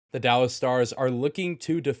The Dallas Stars are looking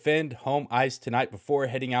to defend home ice tonight before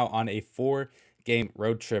heading out on a 4-game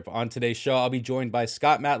road trip. On today's show, I'll be joined by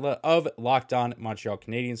Scott Matla of Locked Montreal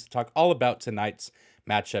Canadiens to talk all about tonight's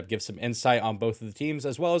matchup, give some insight on both of the teams,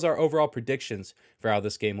 as well as our overall predictions for how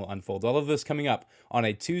this game will unfold. All of this coming up on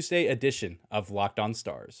a Tuesday edition of Locked On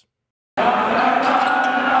Stars.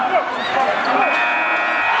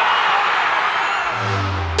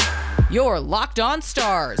 You're Locked On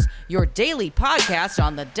Stars, your daily podcast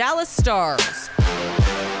on the Dallas Stars.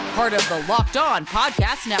 Part of the Locked On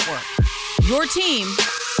Podcast Network, your team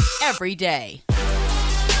every day.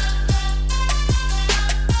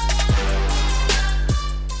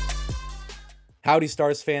 Howdy,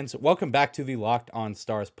 Stars fans. Welcome back to the Locked On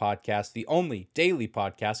Stars podcast, the only daily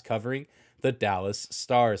podcast covering the Dallas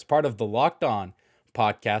Stars, part of the Locked On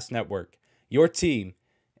Podcast Network, your team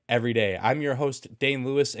every day. I'm your host, Dane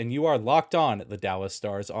Lewis, and you are locked on the Dallas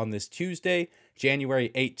Stars on this Tuesday,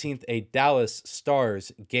 January 18th, a Dallas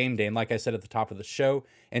Stars game day. And like I said at the top of the show,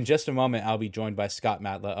 in just a moment, I'll be joined by Scott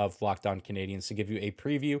Matla of Locked On Canadiens to give you a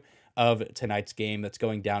preview of tonight's game that's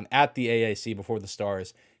going down at the AAC before the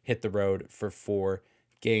Stars hit the road for 4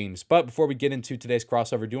 games. But before we get into today's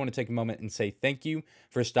crossover, I do want to take a moment and say thank you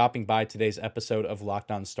for stopping by today's episode of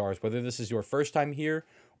Locked On Stars. Whether this is your first time here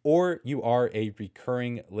or you are a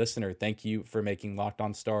recurring listener, thank you for making Locked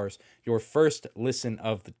On Stars your first listen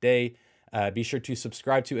of the day. Be sure to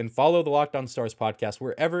subscribe to and follow the Locked On Stars podcast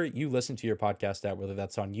wherever you listen to your podcast at, whether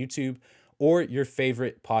that's on YouTube or your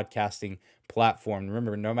favorite podcasting platform.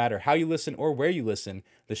 Remember, no matter how you listen or where you listen,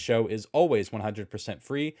 the show is always 100%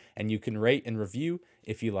 free, and you can rate and review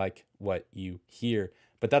if you like what you hear.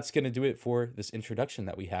 But that's going to do it for this introduction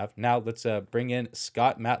that we have. Now let's bring in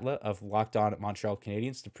Scott Matla of Locked On Montreal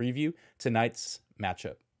Canadiens to preview tonight's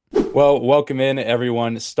matchup. Well, welcome in,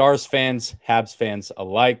 everyone. Stars fans, Habs fans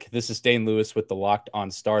alike. This is Dane Lewis with the Locked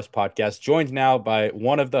On Stars podcast, joined now by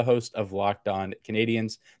one of the hosts of Locked On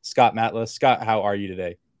Canadiens, Scott Matla. Scott, how are you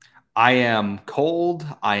today? I am cold.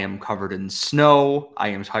 I am covered in snow. I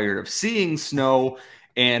am tired of seeing snow.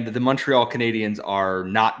 And the Montreal Canadiens are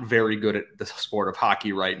not very good at the sport of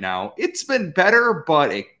hockey right now. It's been better,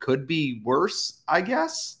 but it could be worse, I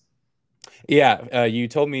guess. Yeah, you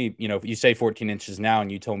told me, you say 14 inches now,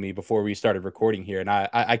 and you told me before we started recording here, and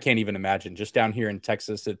I can't even imagine. Just down here in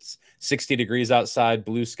Texas, it's 60 degrees outside,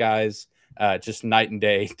 blue skies, just night and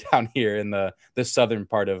day down here in the southern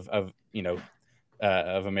part of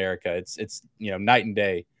America. It's night and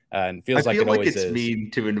day. And feels like it always is. I feel like it's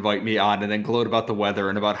mean to invite me on and then gloat about the weather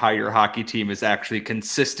and about how your hockey team is actually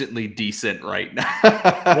consistently decent right now.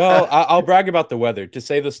 Well, I'll brag about the weather. To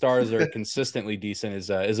say the Stars are consistently decent is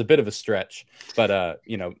a bit of a stretch. But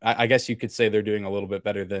I guess you could say they're doing a little bit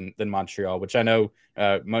better than Montreal, which I know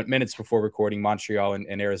minutes before recording, Montreal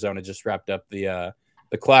and Arizona just wrapped up the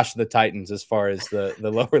clash of the Titans as far as the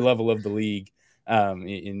lower level of the league.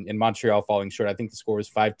 In Montreal falling short. I think the score was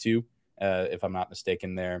 5-2. If I'm not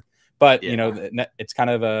mistaken there. But, yeah. It's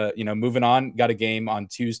kind of moving on. Got a game on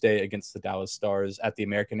Tuesday against the Dallas Stars at the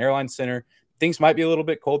American Airlines Center. Things might be a little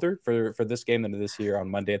bit colder for this game than it is here on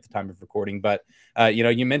Monday at the time of recording. But,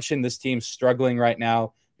 you mentioned this team struggling right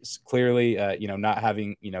now. It's clearly, not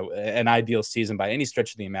having, an ideal season by any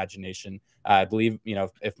stretch of the imagination. I believe,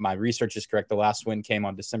 if my research is correct, the last win came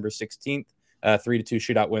on December 16th, 3-2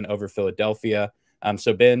 shootout win over Philadelphia.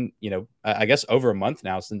 So been, I guess over a month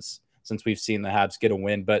now since we've seen the Habs get a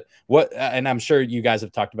win. But and I'm sure you guys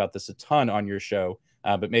have talked about this a ton on your show,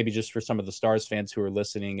 but maybe just for some of the Stars fans who are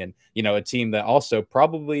listening and, a team that also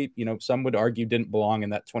probably, some would argue didn't belong in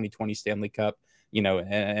that 2020 Stanley Cup,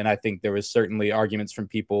 and I think there was certainly arguments from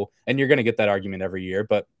people, and you're going to get that argument every year.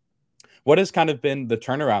 But what has kind of been the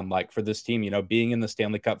turnaround like for this team, being in the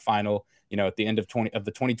Stanley Cup final, at the end of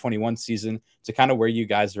the 2021 season to kind of where you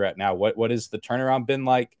guys are at now? What has the turnaround been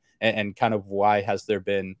like, and kind of why has there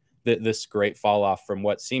been this great fall off from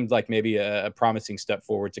what seemed like maybe a promising step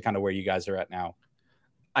forward to kind of where you guys are at now?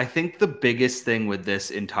 I think the biggest thing with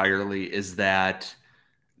this entirely is that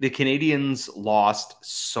the Canadiens lost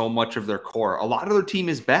so much of their core. A lot of their team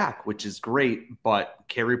is back, which is great, but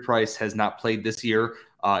Carey Price has not played this year,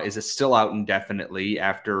 is still out indefinitely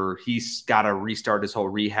after he's got to restart his whole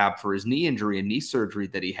rehab for his knee injury and knee surgery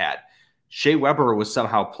that he had. Shea Weber was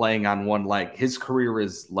somehow playing on one leg. His career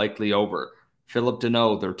is likely over. Philip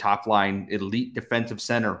Deneau, their top-line elite defensive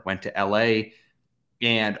center, went to L.A.,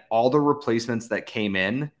 and all the replacements that came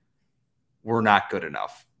in were not good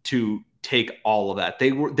enough to take all of that.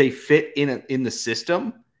 They fit in the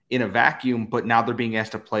system in a vacuum, but now they're being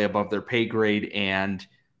asked to play above their pay grade, and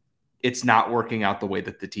it's not working out the way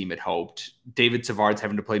that the team had hoped. David Savard's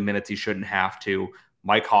having to play minutes he shouldn't have to.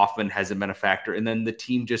 Mike Hoffman hasn't been a factor. And then the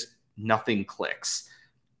team just nothing clicks.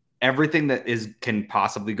 Everything that can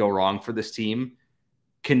possibly go wrong for this team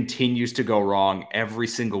continues to go wrong every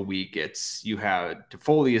single week. You have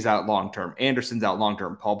Toffoli is out long-term. Anderson's out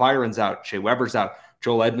long-term. Paul Byron's out. Shea Weber's out.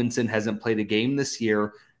 Joel Edmondson hasn't played a game this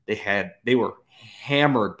year. They were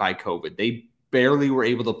hammered by COVID. They barely were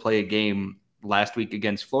able to play a game last week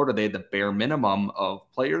against Florida. They had the bare minimum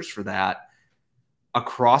of players for that.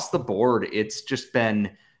 Across the board, it's just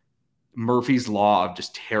been Murphy's Law of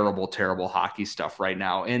just terrible, terrible hockey stuff right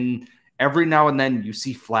now. And every now and then you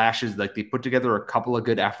see flashes, like they put together a couple of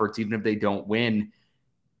good efforts, even if they don't win.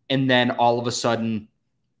 And then all of a sudden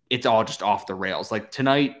it's all just off the rails. Like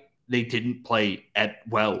tonight, they didn't play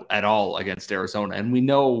well at all against Arizona. And we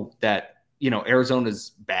know that,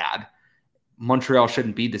 Arizona's bad. Montreal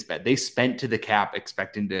shouldn't be this bad. They spent to the cap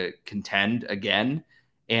expecting to contend again,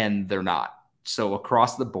 and they're not. So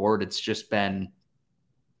across the board, it's just been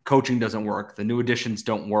coaching doesn't work. The new additions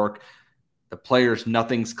don't work. The players,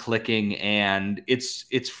 nothing's clicking, and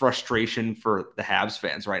it's frustration for the Habs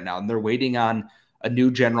fans right now. And they're waiting on a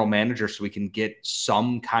new general manager so we can get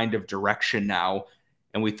some kind of direction now.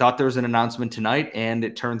 And we thought there was an announcement tonight, and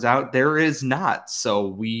it turns out there is not. So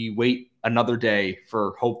we wait another day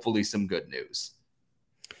for hopefully some good news.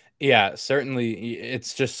 Yeah, certainly.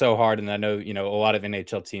 It's just so hard. And I know, a lot of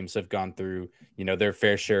NHL teams have gone through, their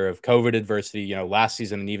fair share of COVID adversity, last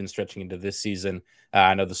season and even stretching into this season.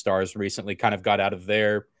 I know the Stars recently kind of got out of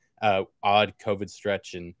their odd COVID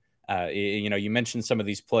stretch. And, you mentioned some of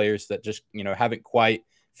these players that just, haven't quite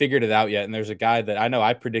figured it out yet. And there's a guy that I know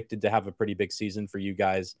I predicted to have a pretty big season for you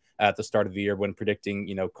guys at the start of the year when predicting,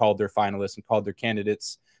 Calder finalists and Calder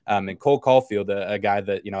candidates. And Cole Caulfield, a guy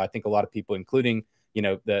that, I think a lot of people, including,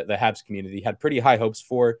 the Habs community, had pretty high hopes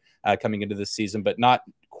for coming into this season, but not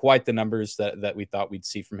quite the numbers that we thought we'd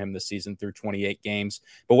see from him this season through 28 games.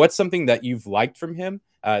 But what's something that you've liked from him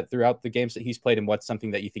throughout the games that he's played, and what's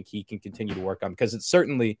something that you think he can continue to work on? Because it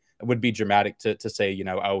certainly would be dramatic to say,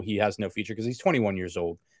 oh, he has no future, because he's 21 years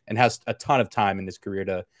old and has a ton of time in his career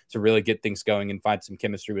to really get things going and find some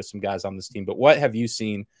chemistry with some guys on this team. But what have you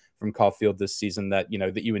seen from Caulfield this season that,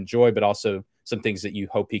 that you enjoy, but also some things that you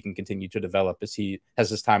hope he can continue to develop as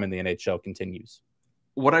his time in the NHL continues?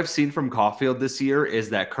 What I've seen from Caulfield this year is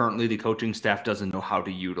that currently the coaching staff doesn't know how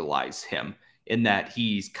to utilize him, in that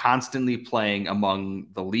he's constantly playing among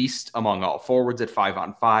the least among all forwards at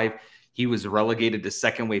 5-on-5. He was relegated to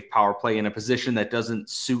second wave power play in a position that doesn't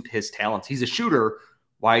suit his talents. He's a shooter.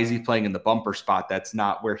 Why is he playing in the bumper spot? That's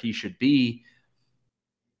not where he should be.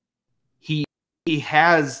 He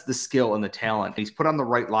has the skill and the talent. He's put on the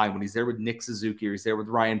right line when he's there with Nick Suzuki, or he's there with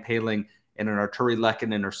Ryan Poehling and an Arturi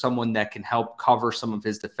Lehkonen, or someone that can help cover some of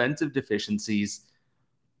his defensive deficiencies.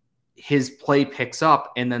 His play picks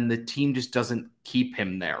up, and then the team just doesn't keep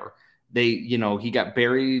him there. He got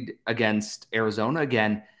buried against Arizona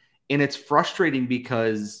again, and it's frustrating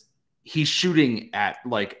because he's shooting at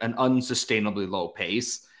like an unsustainably low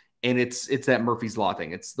pace. And it's that Murphy's Law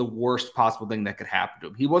thing. It's the worst possible thing that could happen to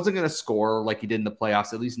him. He wasn't going to score like he did in the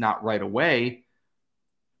playoffs, at least not right away,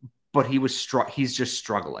 but he's just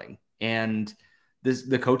struggling. And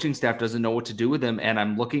the coaching staff doesn't know what to do with him. And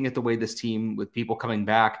I'm looking at the way this team, with people coming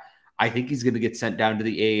back, I think he's going to get sent down to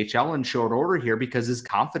the AHL in short order here, because his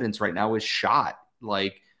confidence right now is shot.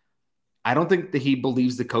 Like, I don't think that he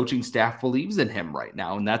believes the coaching staff believes in him right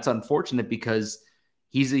now. And that's unfortunate, because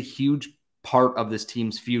he's a huge part of this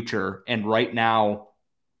team's future. And right now,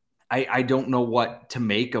 I don't know what to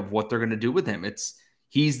make of what they're going to do with him.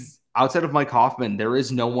 He's outside of Mike Hoffman, there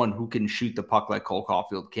is no one who can shoot the puck like Cole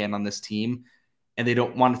Caulfield can on this team. And they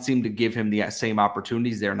don't want to seem to give him the same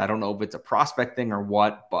opportunities there. And I don't know if it's a prospect thing or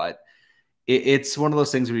what, but it's one of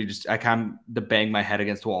those things where I kind of bang my head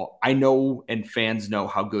against the wall. I know, and fans know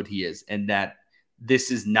how good he is, and that this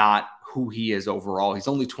is not who he is overall. He's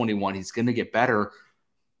only 21. He's going to get better,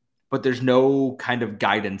 but there's no kind of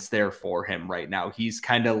guidance there for him right now. He's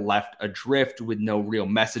kind of left adrift with no real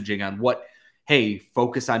messaging on what, hey,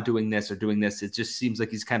 focus on doing this or doing this. It just seems like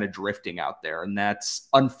he's kind of drifting out there. And that's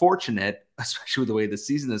unfortunate, especially with the way the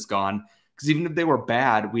season has gone, because even if they were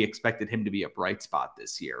bad, we expected him to be a bright spot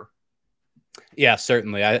this year. Yeah,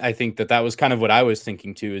 certainly. I think that was kind of what I was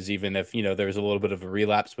thinking too, is even if, there was a little bit of a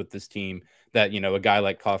relapse with this team, that, a guy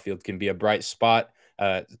like Caulfield can be a bright spot.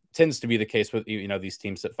 Tends to be the case with, these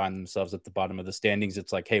teams that find themselves at the bottom of the standings.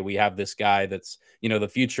 It's like, hey, we have this guy that's, the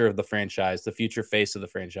future of the franchise, the future face of the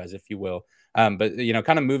franchise, if you will. But,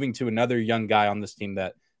 kind of moving to another young guy on this team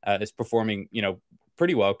that is performing,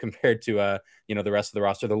 pretty well compared to, the rest of the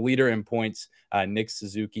roster. The leader in points, Nick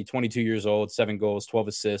Suzuki, 22 years old, 7 goals, 12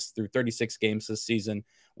 assists through 36 games this season.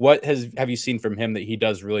 What have you seen from him that he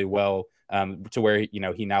does really well, to where,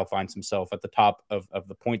 he now finds himself at the top of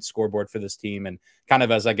the point scoreboard for this team and kind of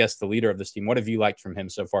as, I guess, the leader of this team? What have you liked from him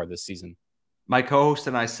so far this season? My co-host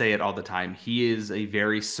and I say it all the time. He is a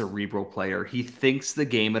very cerebral player. He thinks the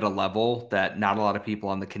game at a level that not a lot of people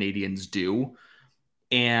on the Canadiens do.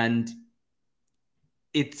 And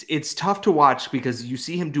it's tough to watch because you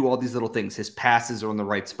see him do all these little things. His passes are in the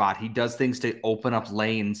right spot. He does things to open up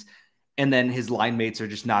lanes, and then his line mates are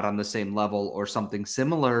just not on the same level or something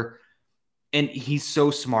similar. And he's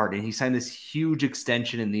so smart, and he signed this huge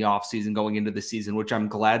extension in the offseason going into the season, which I'm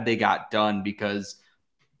glad they got done because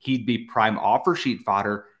he'd be prime offer sheet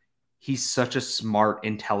fodder. He's such a smart,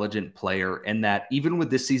 intelligent player, and that even with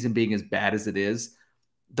this season being as bad as it is,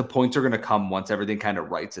 the points are going to come once everything kind of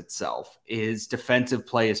rights itself. His defensive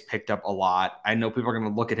play has picked up a lot. I know people are going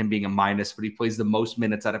to look at him being a minus, but he plays the most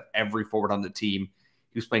minutes out of every forward on the team.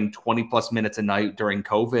 He was playing 20-plus minutes a night during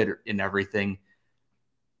COVID and everything.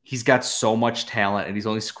 He's got so much talent, and he's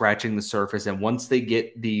only scratching the surface. And once they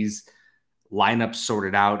get these lineups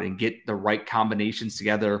sorted out and get the right combinations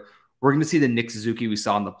together, we're going to see the Nick Suzuki we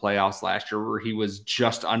saw in the playoffs last year, where he was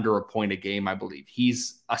just under a point a game, I believe.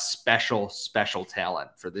 He's a special, special talent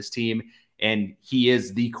for this team, and he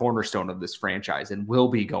is the cornerstone of this franchise and will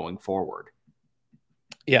be going forward.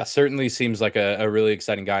 Yeah, certainly seems like a really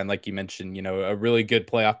exciting guy. And like you mentioned, a really good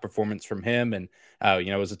playoff performance from him. And,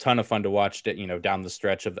 it was a ton of fun to watch it, down the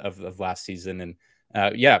stretch of last season.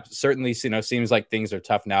 And yeah, certainly, seems like things are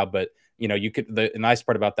tough now, but the nice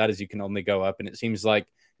part about that is you can only go up. And it seems like,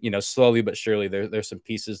 slowly but surely there's some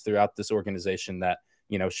pieces throughout this organization that,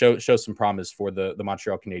 show some promise for the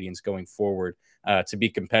Montreal Canadiens going forward, to be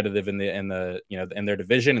competitive in their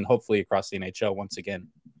division and hopefully across the NHL once again.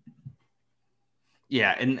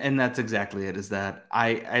 Yeah, and that's exactly it, is that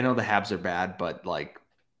I know the Habs are bad, but like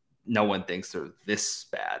no one thinks they're this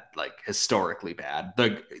bad, like historically bad.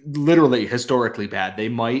 Like literally historically bad. They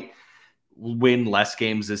might win less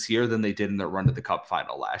games this year than they did in their run to the Cup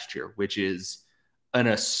final last year, which is an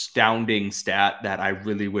astounding stat that I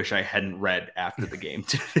really wish I hadn't read after the game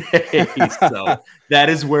today. So that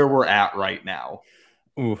is where we're at right now.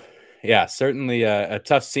 Ooh, yeah, certainly a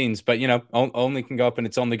tough scenes, but only can go up, and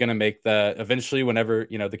it's only going to make eventually whenever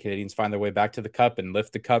the Canadiens find their way back to the Cup and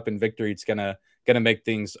lift the Cup in victory, it's gonna make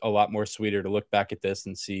things a lot more sweeter to look back at this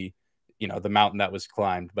and see the mountain that was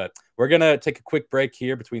climbed. But we're gonna take a quick break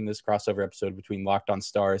here between this crossover episode between Locked On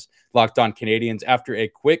Stars, Locked On Canadiens, after a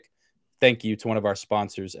quick thank you to one of our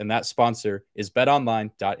sponsors, and that sponsor is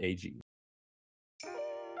BetOnline.ag.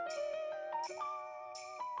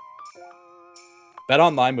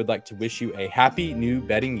 BetOnline would like to wish you a happy new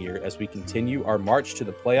betting year as we continue our march to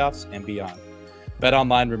the playoffs and beyond.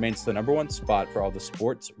 BetOnline remains the #1 spot for all the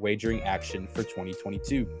sports wagering action for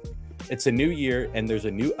 2022. It's a new year, and there's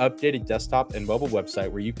a new updated desktop and mobile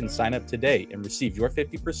website where you can sign up today and receive your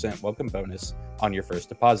 50% welcome bonus on your first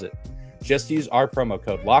deposit. Just use our promo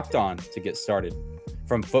code LOCKEDON to get started.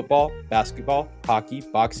 From football, basketball, hockey,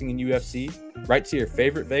 boxing, and UFC, right to your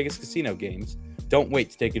favorite Vegas casino games, don't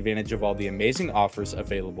wait to take advantage of all the amazing offers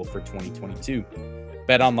available for 2022.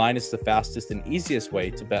 BetOnline is the fastest and easiest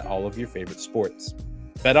way to bet all of your favorite sports.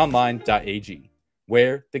 BetOnline.ag,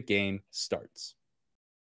 where the game starts.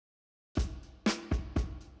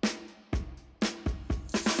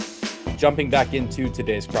 Jumping back into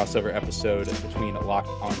today's crossover episode between Locked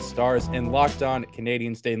On Stars and Locked On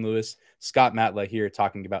Canadiens, Dane Lewis, Scott Matla here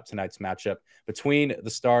talking about tonight's matchup between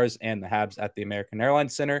the Stars and the Habs at the American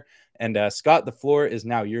Airlines Center. And Scott, the floor is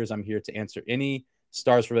now yours. I'm here to answer any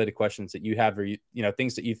Stars-related questions that you have, or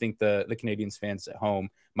things that you think the Canadiens fans at home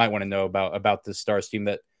might want to know about the Stars team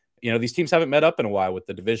that these teams haven't met up in a while with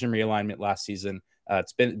the division realignment last season.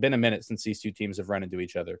 It's been a minute since these two teams have run into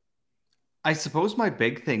each other. I suppose my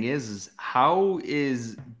big thing is how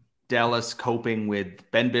is Dallas coping with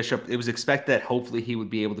Ben Bishop? It was expected that hopefully he would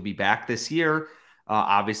be able to be back this year.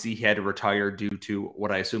 Obviously, he had to retire due to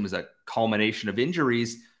what I assume is a culmination of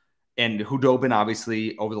injuries. And Hudobin,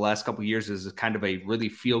 obviously, over the last couple of years is kind of a really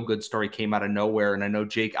feel-good story, came out of nowhere. And I know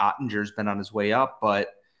Jake Ottinger's been on his way up, but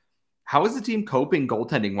how is the team coping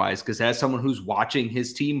goaltending-wise? Because as someone who's watching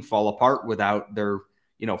his team fall apart without their,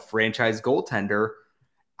 franchise goaltender,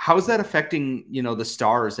 how is that affecting, the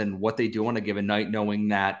Stars and what they do on a given night, knowing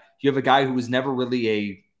that you have a guy who was never really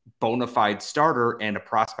a bona fide starter and a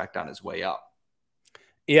prospect on his way up?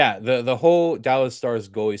 Yeah, the whole Dallas Stars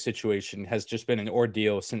goalie situation has just been an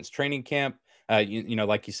ordeal since training camp.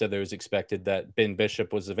 Like you said, there was expected that Ben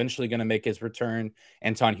Bishop was eventually going to make his return.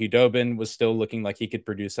 Anton Hudobin was still looking like he could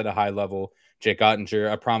produce at a high level. Jake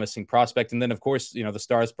Ottinger, a promising prospect. And then, of course, the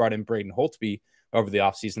Stars brought in Braden Holtby over the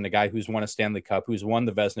offseason, the guy who's won a Stanley Cup, who's won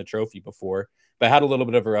the Vezina Trophy before, but had a little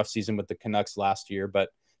bit of a rough season with the Canucks last year. But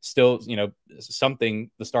still, the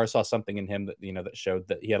Stars saw something in him that, that showed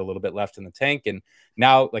that he had a little bit left in the tank. And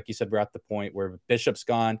now, like you said, we're at the point where Bishop's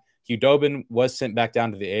gone. Hudobin was sent back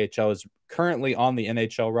down to the AHL, is currently on the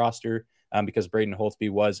NHL roster because Braden Holtby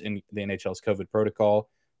was in the NHL's COVID protocol.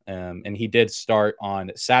 And he did start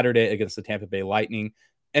on Saturday against the Tampa Bay Lightning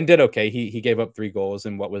and did okay. He gave up 3 goals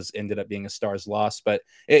in what ended up being a Stars loss. But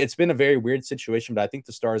it's been a very weird situation. But I think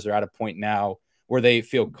the Stars are at a point now where they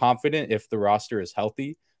feel confident if the roster is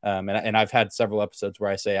healthy. And I've had several episodes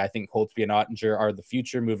where I say I think Holtby and Ottinger are the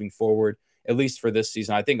future moving forward, at least for this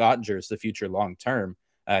season. I think Ottinger is the future long term.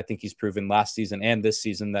 I think he's proven last season and this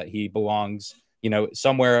season that he belongs,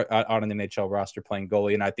 somewhere on an NHL roster playing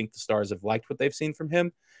goalie. And I think the Stars have liked what they've seen from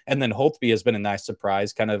him. And then Holtby has been a nice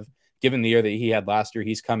surprise, kind of given the year that he had last year.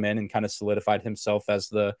 He's come in and kind of solidified himself as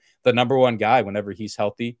the number one guy whenever he's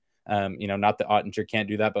healthy. Not that Ottinger can't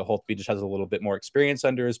do that, but Holtby just has a little bit more experience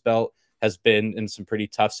under his belt, has been in some pretty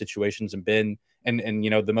tough situations and been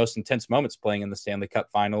the most intense moments playing in the Stanley Cup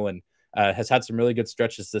final, and has had some really good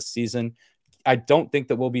stretches this season. I don't think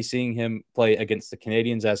that we'll be seeing him play against the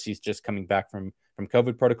Canadiens as he's just coming back from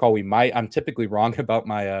COVID protocol. We might. I'm typically wrong about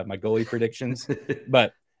my my goalie predictions,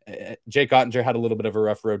 but Jake Ottinger had a little bit of a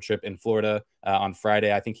rough road trip in Florida on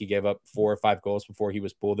Friday. I think he gave up 4 or 5 goals before he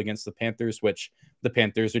was pulled against the Panthers, which the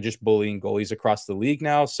Panthers are just bullying goalies across the league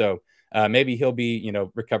now. So maybe he'll be,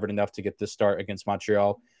 recovered enough to get this start against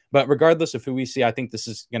Montreal. But regardless of who we see, I think this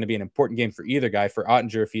is going to be an important game for either guy. For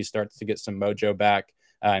Ottinger, if he starts to get some mojo back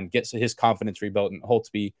and gets his confidence rebuilt, and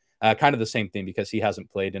Holtby, kind of the same thing because he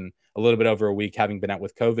hasn't played in a little bit over a week, having been out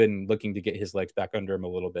with COVID and looking to get his legs back under him a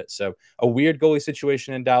little bit. So a weird goalie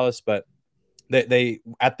situation in Dallas, but they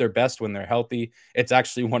at their best when they're healthy, it's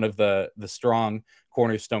actually one of the strong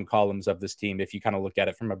cornerstone columns of this team if you kind of look at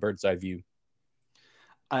it from a bird's eye view.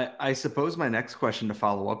 I suppose my next question to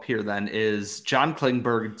follow up here then is John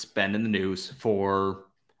Klingberg's been in the news for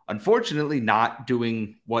unfortunately not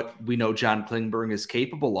doing what we know John Klingberg is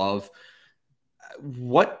capable of.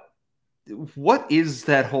 What is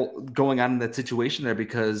that whole going on in that situation there?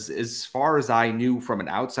 Because as far as I knew from an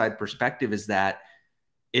outside perspective is that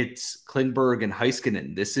it's Klingberg and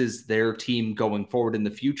Heiskanen. This is their team going forward in the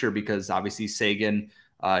future because obviously Sagan,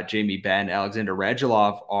 Jamie Benn, Alexander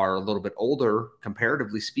Radulov are a little bit older,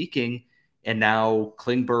 comparatively speaking, and now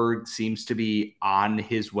Klingberg seems to be on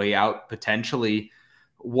his way out potentially.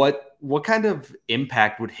 What kind of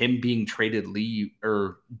impact would him being traded leave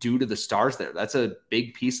or do to the Stars there? That's a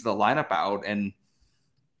big piece of the lineup out, and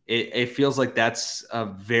it feels like that's a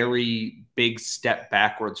very big step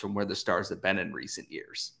backwards from where the Stars have been in recent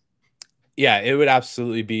years. Yeah, it would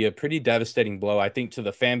absolutely be a pretty devastating blow, I think, to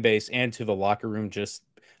the fan base and to the locker room just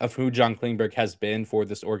of who John Klingberg has been for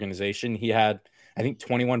this organization. He had, I think,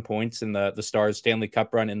 21 points in the Stars Stanley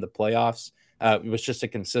Cup run in the playoffs. It was just a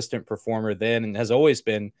consistent performer then and has always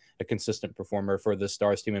been a consistent performer for the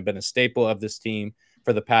Stars team and been a staple of this team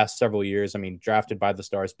for the past several years. I mean, drafted by the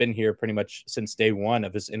Stars, been here pretty much since day one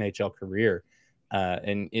of his NHL career.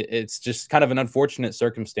 And it's just kind of an unfortunate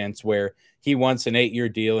circumstance where he wants an 8-year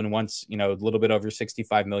deal and wants, a little bit over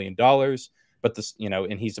 $65 million, but this,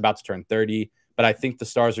 and he's about to turn 30. But I think the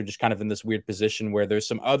Stars are just kind of in this weird position where there's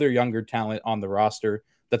some other younger talent on the roster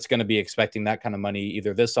that's going to be expecting that kind of money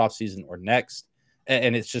either this offseason or next.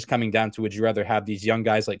 And it's just coming down to, would you rather have these young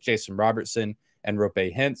guys like Jason Robertson and Rope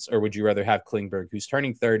Hintz, or would you rather have Klingberg, who's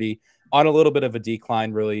turning 30 on a little bit of a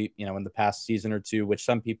decline, really, in the past season or two, which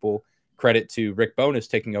some people credit to Rick Bowness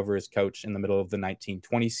taking over as coach in the middle of the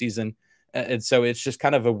 1920 season. And so it's just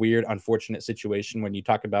kind of a weird, unfortunate situation when you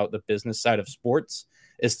talk about the business side of sports.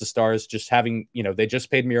 Is the Stars just having, they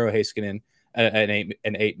just paid Miro Heiskanen an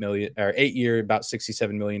 8-year, about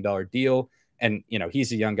 $67 million deal. And,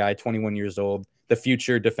 he's a young guy, 21 years old, the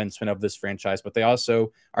future defenseman of this franchise. But they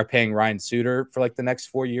also are paying Ryan Suter for like the next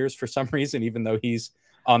 4 years for some reason, even though he's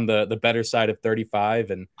on the better side of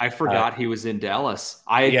 35. And I forgot he was in Dallas.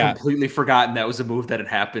 I had completely forgotten that was a move that had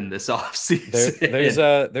happened this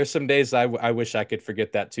offseason. There's some days I wish I could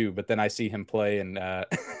forget that too, but then I see him play and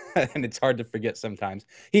and it's hard to forget sometimes.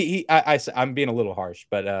 I'm being a little harsh,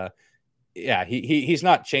 but he's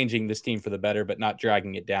not changing this team for the better, but not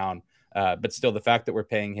dragging it down. But still, the fact that we're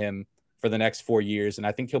paying him for the next 4 years, and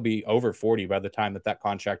I think he'll be over 40 by the time that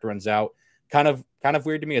contract runs out. Kind of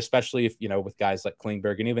weird to me, especially if, with guys like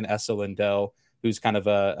Klingberg and even Esa Lindell, who's kind of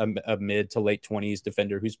a mid to late 20s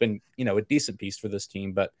defender who's been, a decent piece for this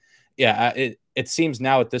team. But yeah, it seems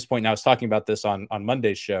now at this point, and I was talking about this on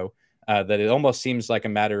Monday's show, that it almost seems like a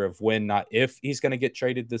matter of when, not if, he's going to get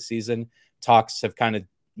traded this season. Talks have kind of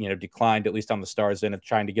declined, at least on the Stars end, of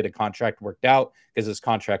trying to get a contract worked out, because his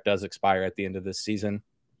contract does expire at the end of this season.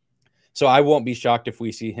 So I won't be shocked if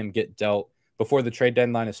we see him get dealt before the trade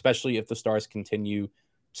deadline, especially if the Stars continue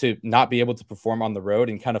to not be able to perform on the road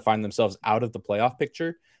and kind of find themselves out of the playoff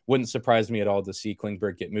picture. Wouldn't surprise me at all to see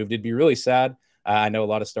Klingberg get moved. It'd be really sad. I know a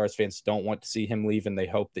lot of Stars fans don't want to see him leave, and they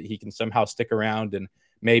hope that he can somehow stick around. And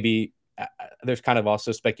maybe there's kind of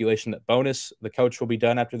also speculation that Bonus, the coach, will be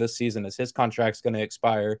done after this season as his contract's going to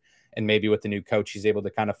expire. And maybe with the new coach, he's able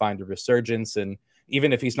to kind of find a resurgence. And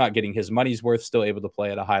even if he's not getting his money's worth, still able to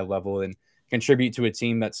play at a high level and contribute to a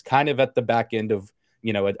team that's kind of at the back end of,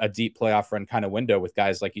 a deep playoff run kind of window with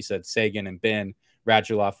guys, like you said, Sagan and Ben,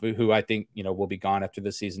 Radulov, who I think, will be gone after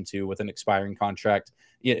this season too, with an expiring contract.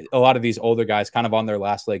 A lot of these older guys kind of on their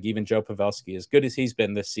last leg, even Joe Pavelski, as good as he's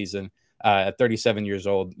been this season, at 37 years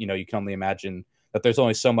old, you can only imagine that there's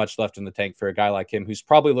only so much left in the tank for a guy like him, who's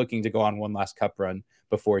probably looking to go on one last cup run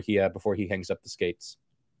before he hangs up the skates.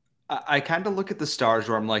 I kind of look at the Stars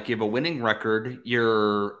where I'm like, you have a winning record.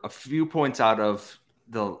 You're a few points out of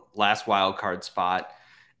the last wild card spot.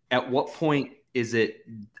 At what point is it,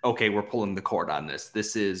 okay, we're pulling the cord on this?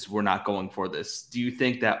 We're not going for this. Do you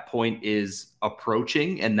think that point is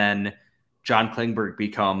approaching, and then John Klingberg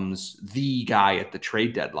becomes the guy at the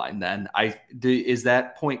trade deadline? Then is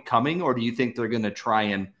that point coming, or do you think they're going to try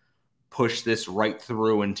and push this right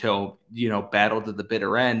through until, battle to the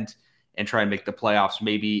bitter end and try and make the playoffs,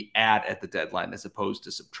 maybe add at the deadline as opposed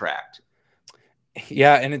to subtract?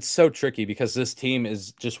 Yeah, and it's so tricky because this team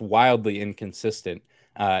is just wildly inconsistent.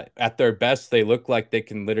 At their best, they look like they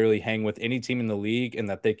can literally hang with any team in the league, and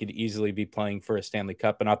that they could easily be playing for a Stanley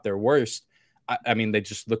Cup. And at their worst, I mean, they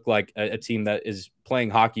just look like a team that is playing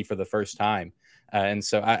hockey for the first time. And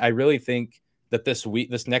so I really think that this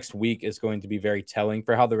next week is going to be very telling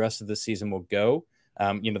for how the rest of the season will go.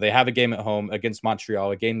 They have a game at home against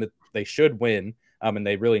Montreal, a game that they should win. And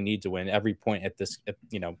they really need to win. Every point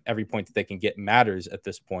every point that they can get matters at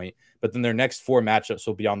this point. But then their next 4 matchups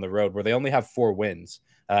will be on the road, where they only have 4 wins.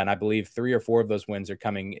 And I believe 3 or 4 of those wins are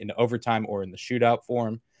coming in overtime or in the shootout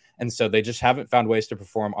form. And so they just haven't found ways to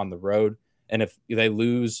perform on the road. And if they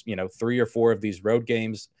lose, 3 or 4 of these road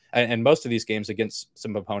games, and most of these games against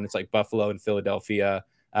some opponents like Buffalo and Philadelphia,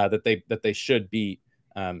 that they should beat,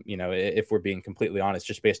 if we're being completely honest,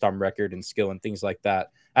 just based on record and skill and things like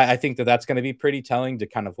that. I think that that's going to be pretty telling to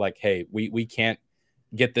kind of like, hey, we can't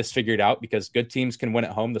get this figured out, because good teams can win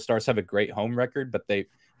at home. The Stars have a great home record, but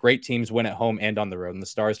great teams win at home and on the road. And the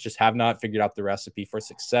Stars just have not figured out the recipe for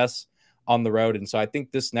success on the road. And so I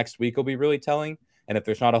think this next week will be really telling. And if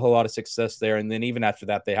there's not a whole lot of success there, and then even after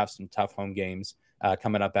that, they have some tough home games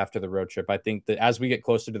coming up after the road trip. I think that as we get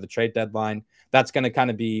closer to the trade deadline, that's going to kind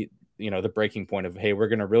of be, the breaking point of, hey, we're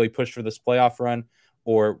going to really push for this playoff run,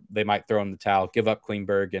 or they might throw in the towel, give up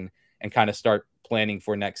Klingberg, and kind of start planning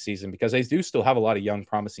for next season, because they do still have a lot of young,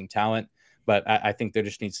 promising talent. But I think there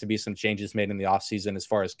just needs to be some changes made in the offseason as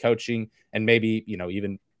far as coaching, and maybe,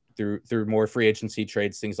 even through more free agency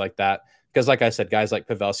trades, things like that. Because like I said, guys like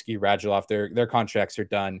Pavelski, Radulov, their contracts are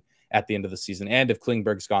done at the end of the season. And if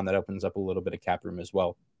Klingberg's gone, that opens up a little bit of cap room as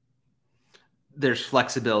well. There's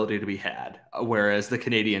flexibility to be had. Whereas the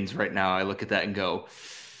Canadiens right now, I look at that and go,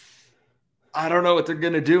 I don't know what they're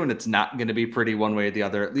going to do, and it's not going to be pretty one way or the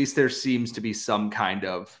other. At least there seems to be some kind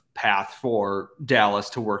of path for Dallas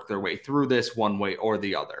to work their way through this one way or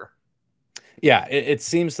the other. Yeah, it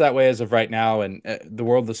seems that way as of right now, and the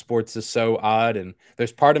world of sports is so odd. And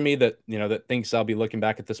there's part of me that that thinks I'll be looking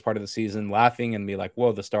back at this part of the season, laughing and be like,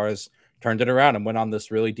 "Whoa, the Stars turned it around and went on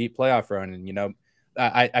this really deep playoff run." And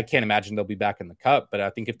I can't imagine they'll be back in the Cup, but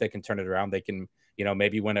I think if they can turn it around, they can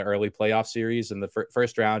maybe win an early playoff series in the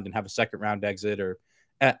first round and have a second round exit. Or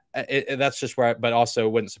that's just where. But also,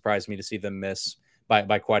 it wouldn't surprise me to see them miss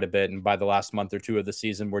by quite a bit. And by the last month or two of the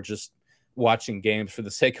season, we're just watching games for the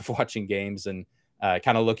sake of watching games, and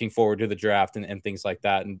kind of looking forward to the draft and things like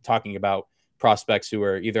that, and talking about prospects who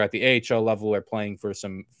are either at the AHL level or playing for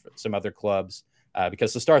some other clubs,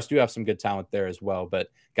 because the Stars do have some good talent there as well. But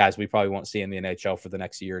guys, we probably won't see in the NHL for the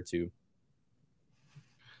next year or two.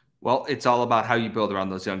 Well, it's all about how you build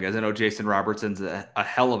around those young guys. I know Jason Robertson's a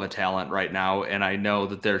hell of a talent right now, and I know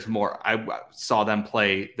that there's more. I saw them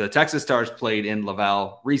play. The Texas Stars played in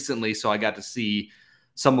Laval recently, so I got to see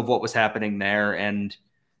some of what was happening there. And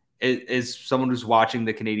as someone who's watching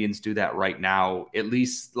the Canadiens do that right now, at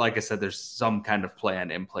least, like I said, there's some kind of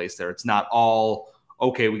plan in place there. It's not all,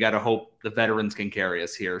 okay, we got to hope the veterans can carry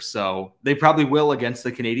us here. So they probably will against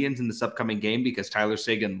the Canadiens in this upcoming game because Tyler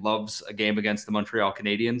Seguin loves a game against the Montreal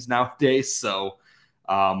Canadiens nowadays. So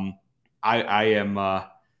I am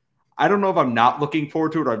I don't know if I'm not looking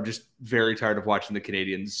forward to it. Or I'm just very tired of watching the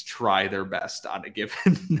Canadiens try their best on a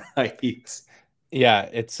given night. Yeah,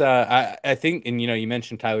 it's I think, and you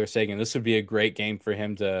mentioned Tyler Seguin. This would be a great game for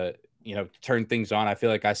him to turn things on. I feel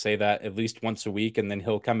like I say that at least once a week, and then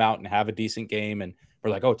he'll come out and have a decent game, and we're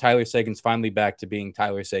like, oh, Tyler Seguin's finally back to being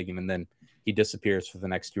Tyler Seguin, and then he disappears for the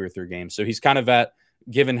next 2 or 3 games. So he's kind of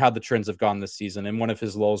given how the trends have gone this season, in one of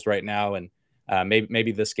his lulls right now, and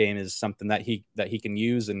maybe this game is something that he can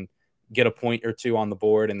use and get a point or 2 on the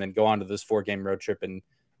board, and then go on to this 4-game road trip and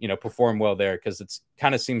perform well there, because it's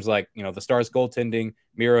kind of seems like the Stars goaltending,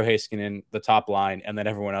 Miro Heiskanen, the top line, and then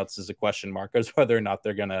everyone else is a question mark as whether or not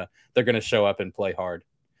they're gonna show up and play hard.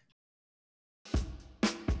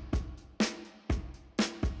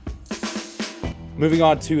 Moving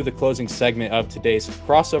on to the closing segment of today's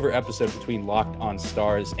crossover episode between Locked On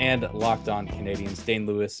Stars and Locked On Canadiens. Dane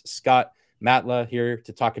Lewis, Scott Matla here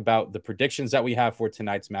to talk about the predictions that we have for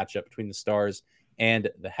tonight's matchup between the Stars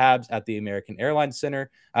and the Habs at the American Airlines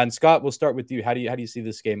Center. And Scott, we'll start with you. How do you see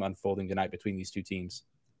this game unfolding tonight between these two teams?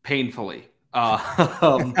 Painfully.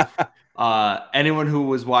 Anyone who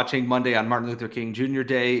was watching Monday on Martin Luther King Jr.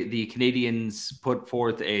 Day, the Canadiens put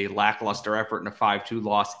forth a lackluster effort in a 5-2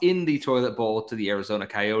 loss in the toilet bowl to the Arizona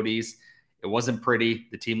Coyotes. It wasn't pretty.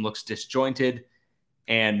 The team looks disjointed,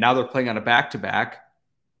 and now they're playing on a back-to-back.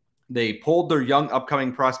 They pulled their young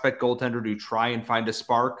upcoming prospect goaltender to try and find a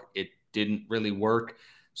spark. It didn't really work.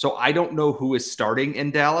 So I don't know who is starting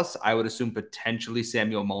in Dallas. I would assume potentially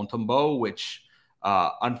Samuel Montembeault, which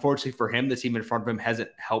unfortunately for him, the team in front of him hasn't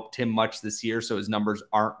helped him much this year. So his numbers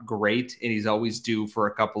aren't great, and he's always due for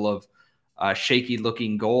a couple of shaky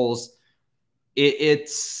looking goals.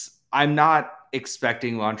 I'm not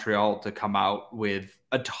expecting Montreal to come out with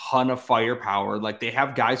a ton of firepower. Like, they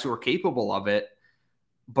have guys who are capable of it,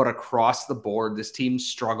 but across the board, this team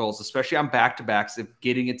struggles, especially on back-to-backs, of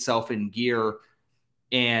getting itself in gear.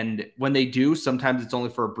 And when they do, sometimes it's only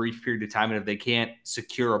for a brief period of time. And if they can't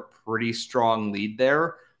secure a pretty strong lead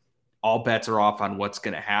there, all bets are off on what's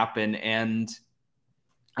going to happen. And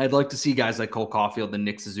I'd like to see guys like Cole Caulfield and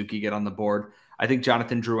Nick Suzuki get on the board. I think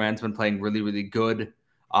Jonathan Drouin's been playing really, really good.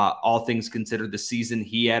 All things considered, this season,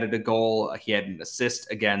 he added a goal. He had an assist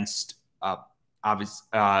against,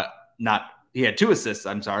 he had 2 assists,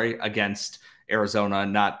 against Arizona,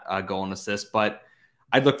 not a goal and assist. But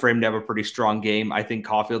I'd look for him to have a pretty strong game. I think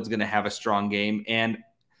Caulfield's going to have a strong game. And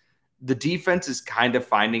the defense is kind of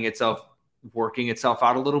working itself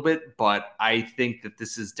out a little bit. But I think that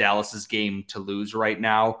this is Dallas's game to lose right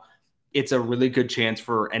now. It's a really good chance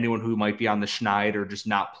for anyone who might be on the schneid or just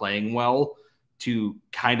not playing well to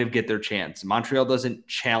kind of get their chance. Montreal doesn't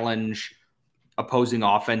challenge opposing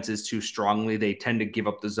offenses too strongly. They tend to give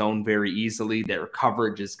up the zone very easily. Their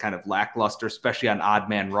coverage is kind of lackluster, especially on odd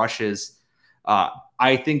man rushes.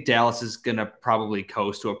 I think Dallas is going to probably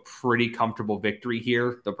coast to a pretty comfortable victory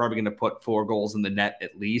here. They're probably going to put 4 goals in the net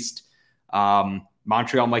at least.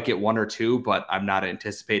 Montreal might get 1 or 2, but I'm not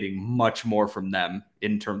anticipating much more from them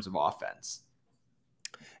in terms of offense.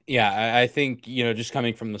 Yeah, I think, just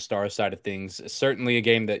coming from the Stars side of things, certainly a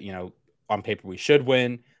game that, on paper we should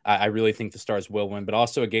win. I really think the Stars will win, but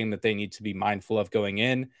also a game that they need to be mindful of going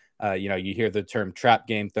in. You hear the term trap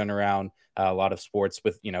game thrown around a lot of sports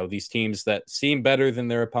with, these teams that seem better than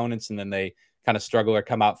their opponents, and then they kind of struggle or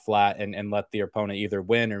come out flat and let the opponent either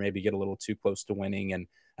win or maybe get a little too close to winning. And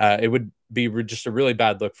it would be just a really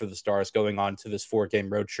bad look for the Stars going on to this 4-game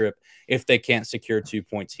road trip if they can't secure 2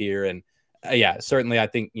 points here. And certainly I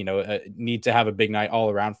think, need to have a big night all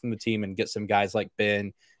around from the team and get some guys like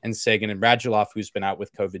Ben and Seguin and Radulov, who's been out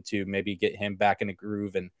with COVID too, maybe get him back in a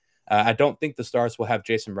groove. And I don't think the Stars will have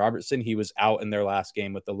Jason Robertson. He was out in their last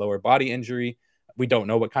game with a lower body injury. We don't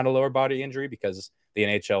know what kind of lower body injury because the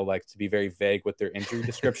NHL likes to be very vague with their injury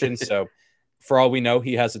descriptions. So for all we know,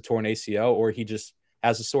 he has a torn ACL or he just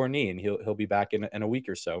has a sore knee and he'll be back in a week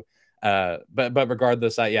or so. But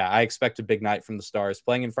regardless, I expect a big night from the Stars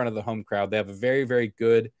playing in front of the home crowd. They have a very, very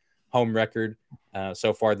good home record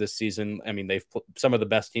so far this season. I mean, some of the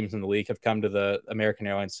best teams in the league have come to the American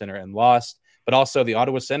Airlines Center and lost, but also the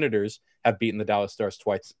Ottawa Senators have beaten the Dallas Stars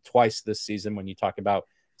twice this season when you talk about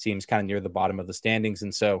teams kind of near the bottom of the standings.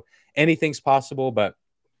 And so anything's possible, but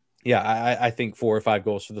I think 4 or 5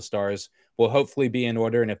 goals for the Stars will hopefully be in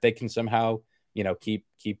order. And if they can somehow, keep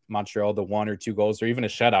Montreal to 1 or 2 goals or even a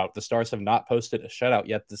shutout, the Stars have not posted a shutout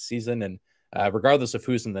yet this season. And regardless of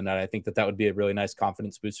who's in the net, I think that would be a really nice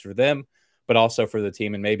confidence boost for them, but also for the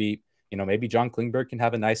team. And maybe maybe John Klingberg can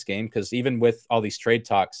have a nice game, because even with all these trade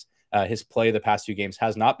talks, his play the past few games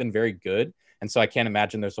has not been very good. And so I can't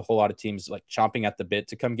imagine there's a whole lot of teams like chomping at the bit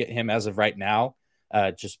to come get him as of right now,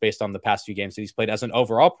 just based on the past few games that he's played as an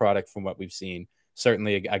overall product from what we've seen.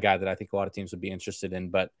 Certainly a guy that I think a lot of teams would be interested in,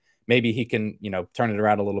 but maybe he can, turn it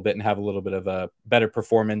around a little bit and have a little bit of a better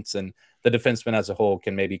performance, and the defensemen as a whole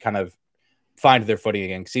can maybe kind of find their footing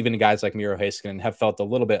again, because even guys like Miro Heiskanen have felt a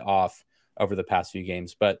little bit off over the past few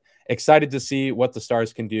games. But excited to see what the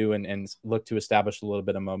Stars can do and look to establish a little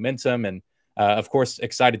bit of momentum. And of course,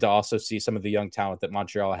 excited to also see some of the young talent that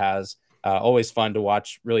Montreal has. Always fun to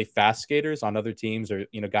watch really fast skaters on other teams, or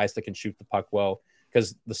guys that can shoot the puck well,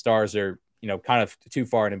 because the Stars are kind of too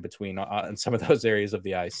far and in between on some of those areas of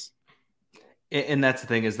the ice. And that's the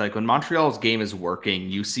thing, is like when Montreal's game is working,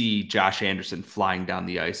 you see Josh Anderson flying down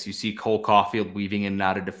the ice. You see Cole Caulfield weaving in and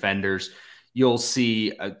out of defenders. You'll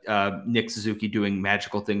see Nick Suzuki doing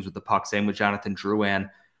magical things with the puck, same with Jonathan Drouin.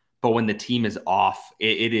 But when the team is off,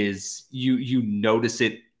 it is, you notice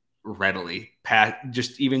it readily.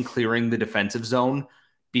 Just even clearing the defensive zone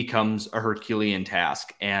becomes a Herculean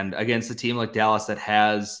task. And against a team like Dallas that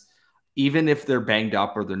has, even if they're banged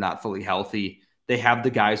up or they're not fully healthy, they have the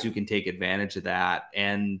guys who can take advantage of that.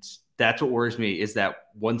 And that's what worries me, is that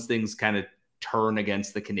once things kind of turn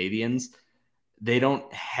against the Canadiens, they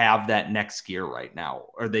don't have that next gear right now,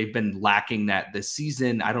 or they've been lacking that this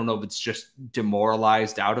season. I don't know if it's just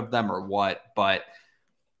demoralized out of them or what, but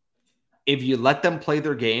if you let them play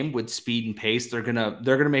their game with speed and pace, they're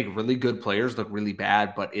gonna make really good players look really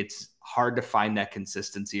bad, but it's hard to find that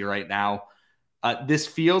consistency right now. This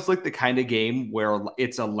feels like the kind of game where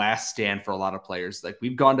it's a last stand for a lot of players. Like,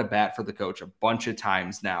 we've gone to bat for the coach a bunch of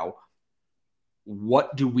times now.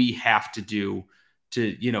 What do we have to do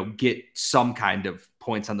to, get some kind of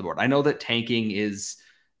points on the board? I know that tanking is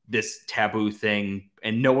this taboo thing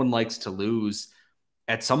and no one likes to lose.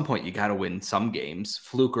 At some point, you got to win some games,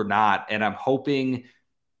 fluke or not. And I'm hoping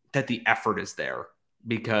that the effort is there,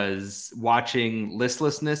 because watching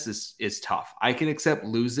listlessness is tough. I can accept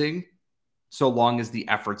losing so long as the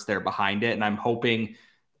effort's there behind it. And I'm hoping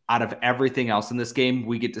out of everything else in this game,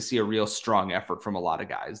 we get to see a real strong effort from a lot of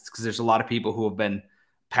guys, because there's a lot of people who have been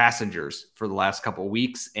passengers for the last couple of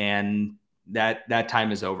weeks, and that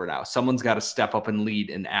time is over now. Someone's got to step up and lead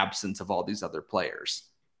in absence of all these other players.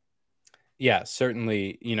 Yeah,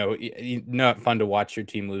 certainly, not fun to watch your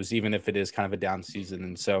team lose, even if it is kind of a down season.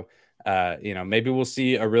 And so, maybe we'll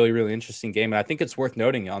see a really, really interesting game. And I think it's worth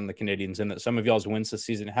noting on the Canadiens, and that some of y'all's wins this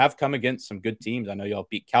season have come against some good teams. I know y'all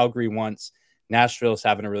beat Calgary once. Nashville's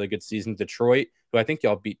having a really good season. Detroit, who I think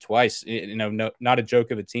y'all beat twice, not a joke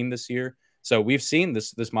of a team this year. So we've seen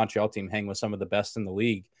this Montreal team hang with some of the best in the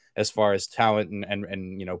league as far as talent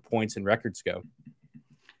and points and records go.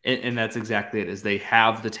 And that's exactly it, is they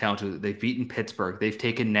have the talent. They've beaten Pittsburgh. They've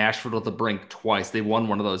taken Nashville to the brink twice. They won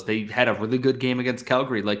one of those. They had a really good game against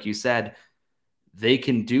Calgary. Like you said, they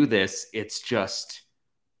can do this. It's just,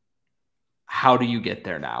 how do you get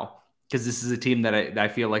there now? Because this is a team that I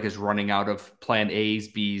feel like is running out of plan A's,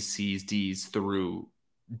 B's, C's, D's through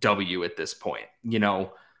W at this point.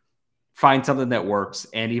 Find something that works.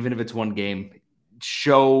 And even if it's one game,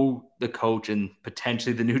 show the coach and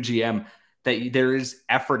potentially the new GM that there is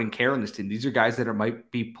effort and care in this team. These are guys that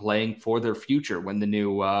might be playing for their future when the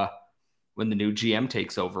new GM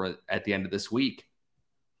takes over at the end of this week.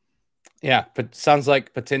 Yeah, but sounds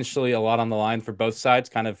like potentially a lot on the line for both sides,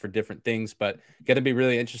 kind of for different things, but going to be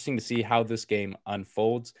really interesting to see how this game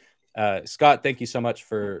unfolds. Scott, thank you so much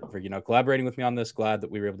for collaborating with me on this. Glad that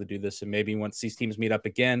we were able to do this, and maybe once these teams meet up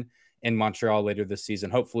again in Montreal later this season,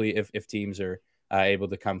 hopefully if teams are able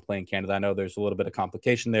to come play in Canada. I know there's a little bit of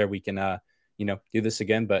complication there. We can do this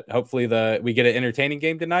again, but hopefully we get an entertaining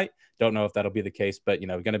game tonight. Don't know if that'll be the case, but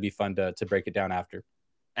going to be fun to break it down after.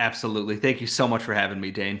 Absolutely. Thank you so much for having me,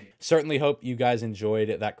 Dane. Certainly hope you guys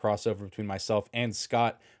enjoyed that crossover between myself and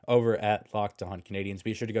Scott over at Locked On Canadiens.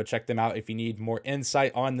 Be sure to go check them out if you need more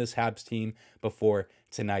insight on this Habs team before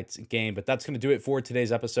tonight's game. But that's going to do it for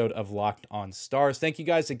today's episode of Locked On Stars. Thank you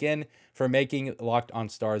guys again for making Locked On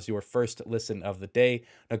Stars your first listen of the day.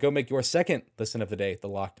 Now go make your second listen of the day, the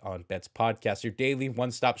Locked On Bets podcast, your daily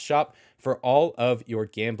one-stop shop for all of your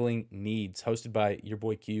gambling needs, hosted by your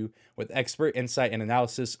boy Q, with expert insight and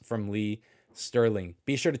analysis from Lee Sterling.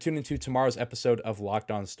 Be sure to tune into tomorrow's episode of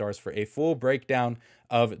Locked On Stars for a full breakdown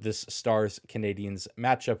of this Stars Canadiens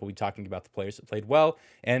matchup. We'll be talking about the players that played well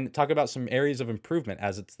and talk about some areas of improvement,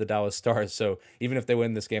 as it's the Dallas Stars. So even if they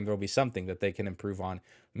win this game, there will be something that they can improve on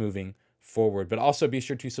moving forward. But also be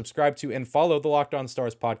sure to subscribe to and follow the Locked On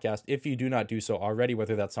Stars podcast if you do not do so already,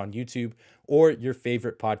 whether that's on YouTube or your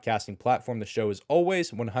favorite podcasting platform. The show is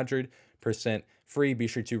always 100% free. Be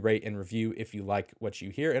sure to rate and review if you like what you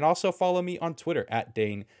hear. And also follow me on Twitter at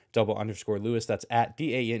Dane_Lewis. That's at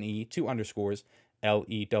DANE_LEWIS.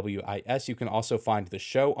 You can also find the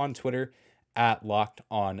show on Twitter at Locked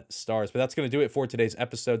On Stars. But that's going to do it for today's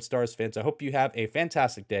episode, Stars fans. I hope you have a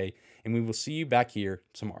fantastic day, and we will see you back here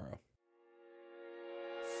tomorrow.